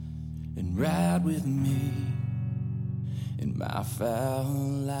and ride with me in my foul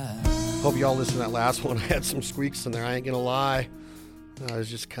life. Hope y'all listened to that last one. I had some squeaks in there. I ain't gonna lie. I was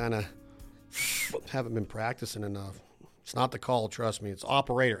just kind of haven't been practicing enough. It's not the call, trust me. It's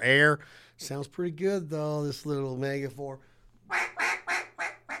operator air. Sounds pretty good though. This little Mega 4.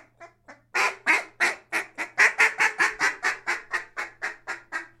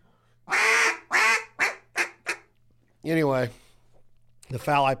 Anyway, the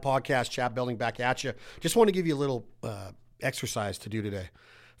Foul Eye Podcast, Chad Belding back at you. Just want to give you a little exercise to do today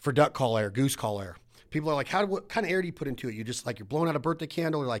for duck call air, goose call air. People are like, what kind of air do you put into it? You just like, you're blowing out a birthday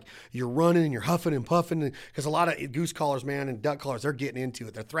candle, or like you're running and you're huffing and puffing. Because a lot of goose callers, man, and duck callers, they're getting into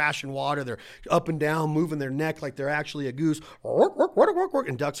it. They're thrashing water. They're up and down, moving their neck like they're actually a goose.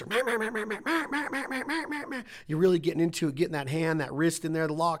 And ducks are, you're really getting into it, getting that hand, that wrist in there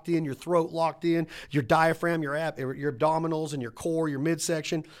locked in, your throat locked in, your diaphragm, your abdominals and your core, your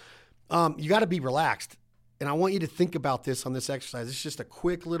midsection. You got to be relaxed. And I want you to think about this on this exercise. It's just a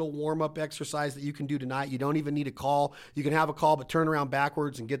quick little warm-up exercise that you can do tonight. You don't even need a call. You can have a call, but turn around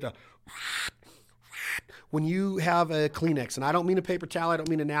backwards and get the... When you have a Kleenex, and I don't mean a paper towel, I don't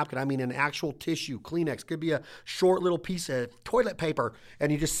mean a napkin, I mean an actual tissue. Kleenex could be a short little piece of toilet paper,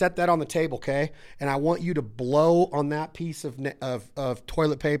 and you just set that on the table, okay? And I want you to blow on that piece of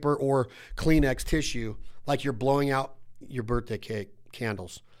toilet paper or Kleenex tissue like you're blowing out your birthday cake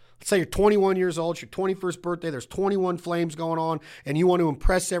candles. Let's say you're 21 years old, it's your 21st birthday, there's 21 flames going on, and you want to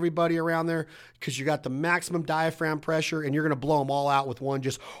impress everybody around there because you got the maximum diaphragm pressure, and you're going to blow them all out with one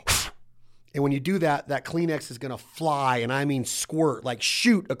just... And when you do that, that Kleenex is going to fly, and I mean squirt, like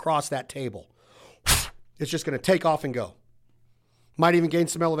shoot across that table. It's just going to take off and go. Might even gain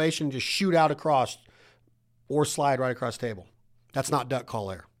some elevation and just shoot out across or slide right across the table. That's not duck call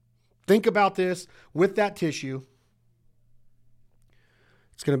air. Think about this with that tissue.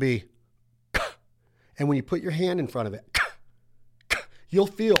 It's going to be, and when you put your hand in front of it, you'll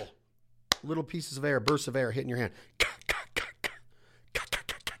feel little pieces of air, bursts of air hitting your hand.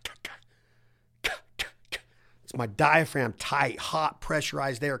 It's my diaphragm tight, hot,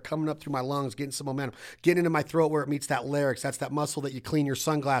 pressurized air coming up through my lungs, getting some momentum, getting into my throat where it meets that larynx. That's that muscle that you clean your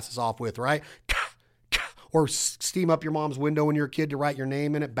sunglasses off with, right? Or steam up your mom's window when you're a kid to write your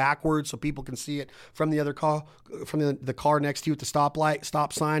name in it backwards so people can see it from the other car, from the car next to you at the stoplight,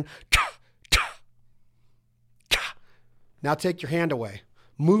 stop sign. Now take your hand away.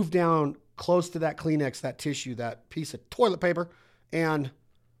 Move down close to that Kleenex, that tissue, that piece of toilet paper, and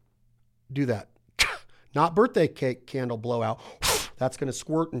do that. Not birthday cake candle blowout. That's going to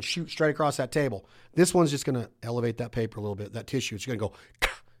squirt and shoot straight across that table. This one's just going to elevate that paper a little bit, that tissue. It's going to go,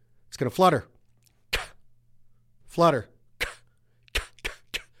 it's going to flutter. Flutter.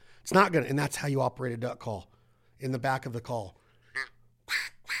 It's not going to, and that's how you operate a duck call in the back of the call.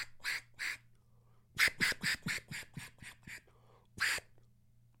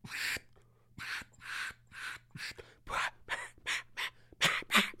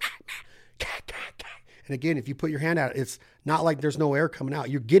 And again, if you put your hand out, it's not like there's no air coming out.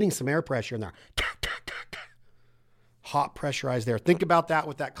 You're getting some air pressure in there. Hot pressurized air. Think about that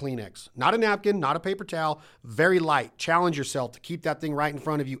with that Kleenex. Not a napkin, not a paper towel, very light. Challenge yourself to keep that thing right in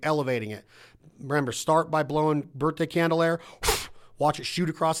front of you, elevating it. Remember, start by blowing birthday candle air. Watch it shoot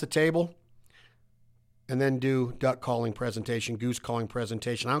across the table. And then do duck calling presentation, goose calling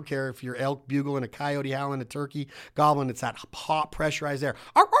presentation. I don't care if you're elk bugling, a coyote howling, a turkey gobbling. It's that hot pressurized air.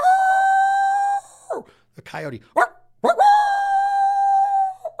 A coyote.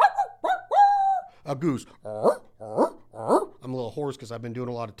 A goose. I'm a little hoarse because I've been doing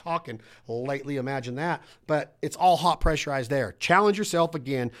a lot of talking lately. Imagine that. But it's all hot pressurized air. Challenge yourself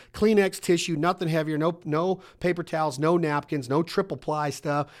again. Kleenex tissue, nothing heavier. No paper towels, no napkins, no triple ply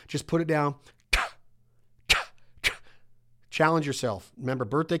stuff. Just put it down. Challenge yourself. Remember,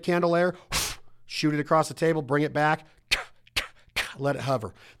 birthday candle air. Shoot it across the table. Bring it back. Let it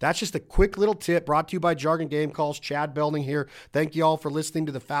hover. That's just a quick little tip brought to you by Jargon Game Calls. Chad Belding here. Thank you all for listening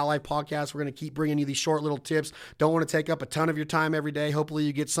to the Foul Eye Podcast. We're going to keep bringing you these short little tips. Don't want to take up a ton of your time every day. Hopefully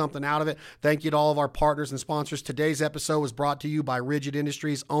you get something out of it. Thank you to all of our partners and sponsors. Today's episode was brought to you by Rigid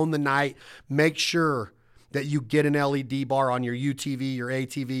Industries. Own the night. Make sure that you get an LED bar on your UTV, your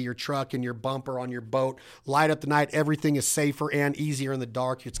ATV, your truck, and your bumper on your boat. Light up the night. Everything is safer and easier in the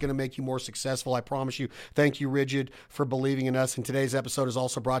dark. It's going to make you more successful, I promise you. Thank you, Rigid, for believing in us. And today's episode is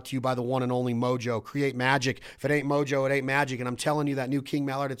also brought to you by the one and only Mojo. Create magic. If it ain't Mojo, it ain't magic. And I'm telling you, that new King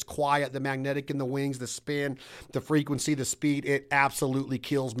Mallard, it's quiet, the magnetic in the wings, the spin, the frequency, the speed, it absolutely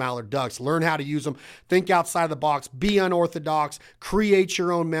kills mallard ducks. Learn how to use them. Think outside the box. Be unorthodox. Create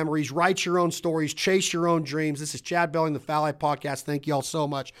your own memories. Write your own stories. Chase your own own dreams. This is Chad Belding, the Foul Eye Podcast. Thank you all so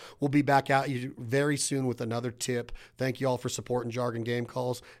much. We'll be back out you very soon with another tip. Thank you all for supporting Jargon Game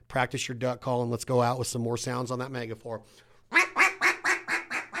Calls. Practice your duck call, and let's go out with some more sounds on that megaphone.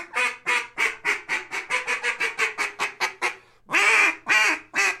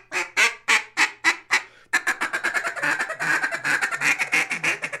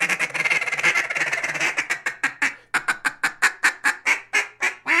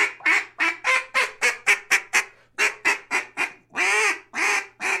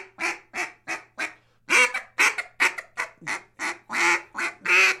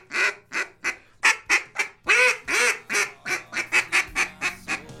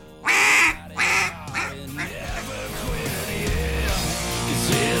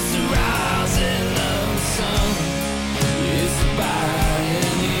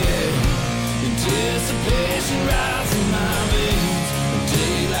 Anticipation rising my veins. A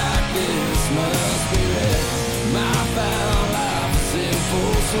day like this must be red. My foul life is in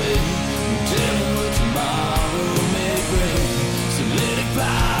full swing. Tell me what tomorrow